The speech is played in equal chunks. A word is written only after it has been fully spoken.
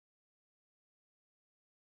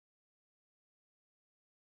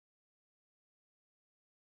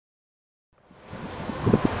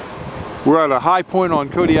We're at a high point on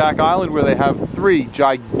Kodiak Island where they have 3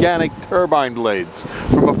 gigantic turbine blades.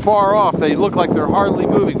 From afar off, they look like they're hardly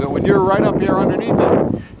moving, but when you're right up here underneath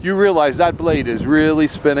it, you realize that blade is really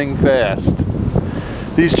spinning fast.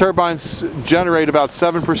 These turbines generate about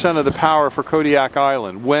 7% of the power for Kodiak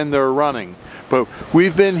Island when they're running. But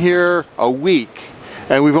we've been here a week,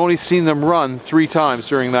 and we've only seen them run 3 times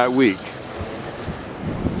during that week.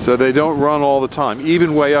 So they don't run all the time,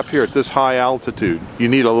 even way up here at this high altitude. You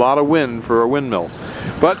need a lot of wind for a windmill.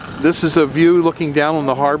 But this is a view looking down on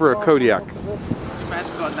the harbor of Kodiak. Could you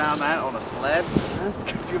imagine going down that on a sled?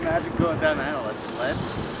 Could you imagine going down that on a sled?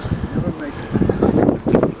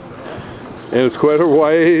 And it's quite a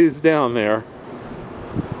ways down there.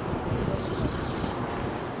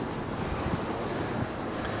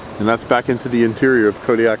 And that's back into the interior of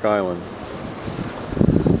Kodiak Island.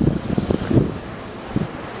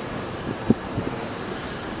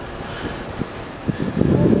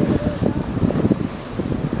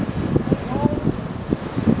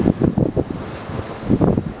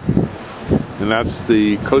 And that's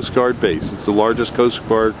the Coast Guard base. It's the largest Coast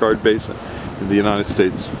Guard base in the United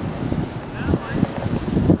States.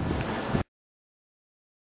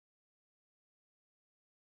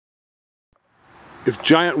 If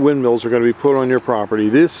giant windmills are going to be put on your property,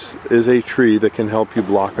 this is a tree that can help you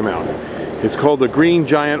block them out. It's called the green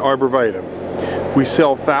giant arborvitae. We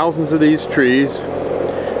sell thousands of these trees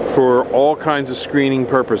for all kinds of screening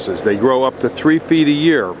purposes. They grow up to 3 feet a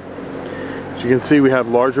year. As you can see, we have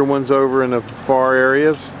larger ones over in the far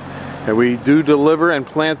areas, and we do deliver and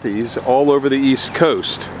plant these all over the East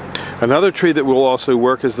Coast. Another tree that will also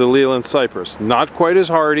work is the Leland cypress. Not quite as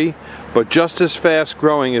hardy, but just as fast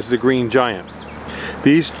growing as the green giant.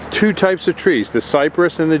 These 2 types of trees, the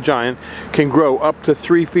cypress and the giant, can grow up to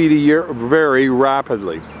 3 feet a year very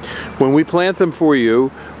rapidly. When we plant them for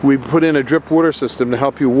you, we put in a drip water system to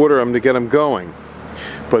help you water them to get them going.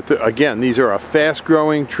 But again, these are a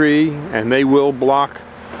fast-growing tree, and they will block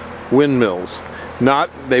windmills.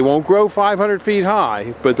 They won't grow 500 feet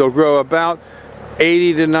high, but they'll grow about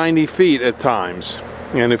 80 to 90 feet at times,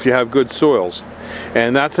 and if you have good soils.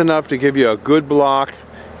 And that's enough to give you a good block,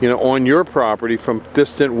 on your property from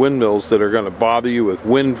distant windmills that are going to bother you with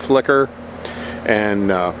wind flicker and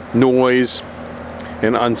noise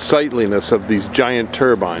and unsightliness of these giant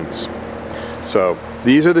turbines. So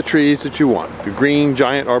these are the trees that you want, the green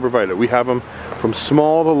giant arborvitae. We have them from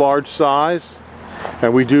small to large size,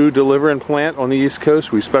 and we do deliver and plant on the East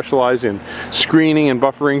Coast. We specialize in screening and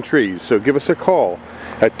buffering trees. So give us a call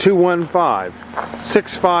at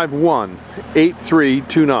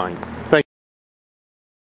 215-651-8329. Thank you.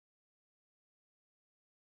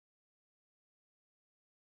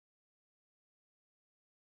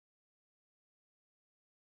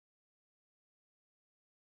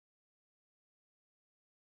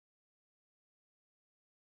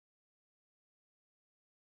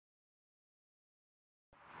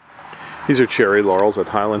 These are cherry laurels at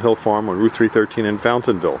Highland Hill Farm on Route 313 in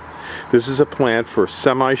Fountainville. This is a plant for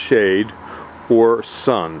semi-shade or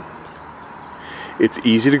sun. It's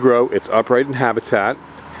easy to grow, it's upright in habitat,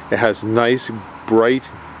 it has nice, bright,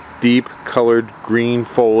 deep colored green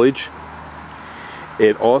foliage.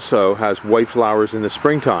 It also has white flowers in the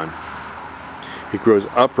springtime. It grows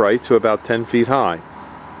upright to about 10 feet high.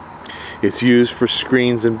 It's used for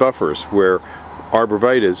screens and buffers where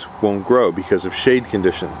arborvitaes won't grow because of shade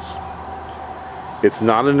conditions. It's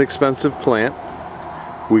not an expensive plant.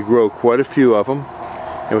 We grow quite a few of them,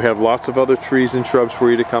 and we have lots of other trees and shrubs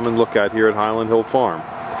for you to come and look at here at Highland Hill Farm.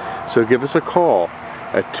 So give us a call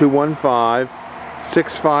at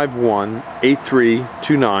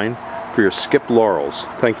 215-651-8329 for your skipped laurels.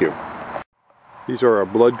 Thank you. These are our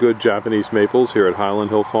blood good Japanese maples here at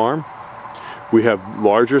Highland Hill Farm. We have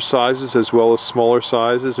larger sizes as well as smaller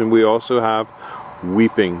sizes, and we also have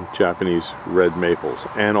weeping Japanese red maples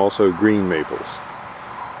and also green maples.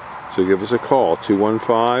 So give us a call,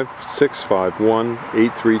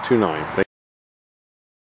 215-651-8329.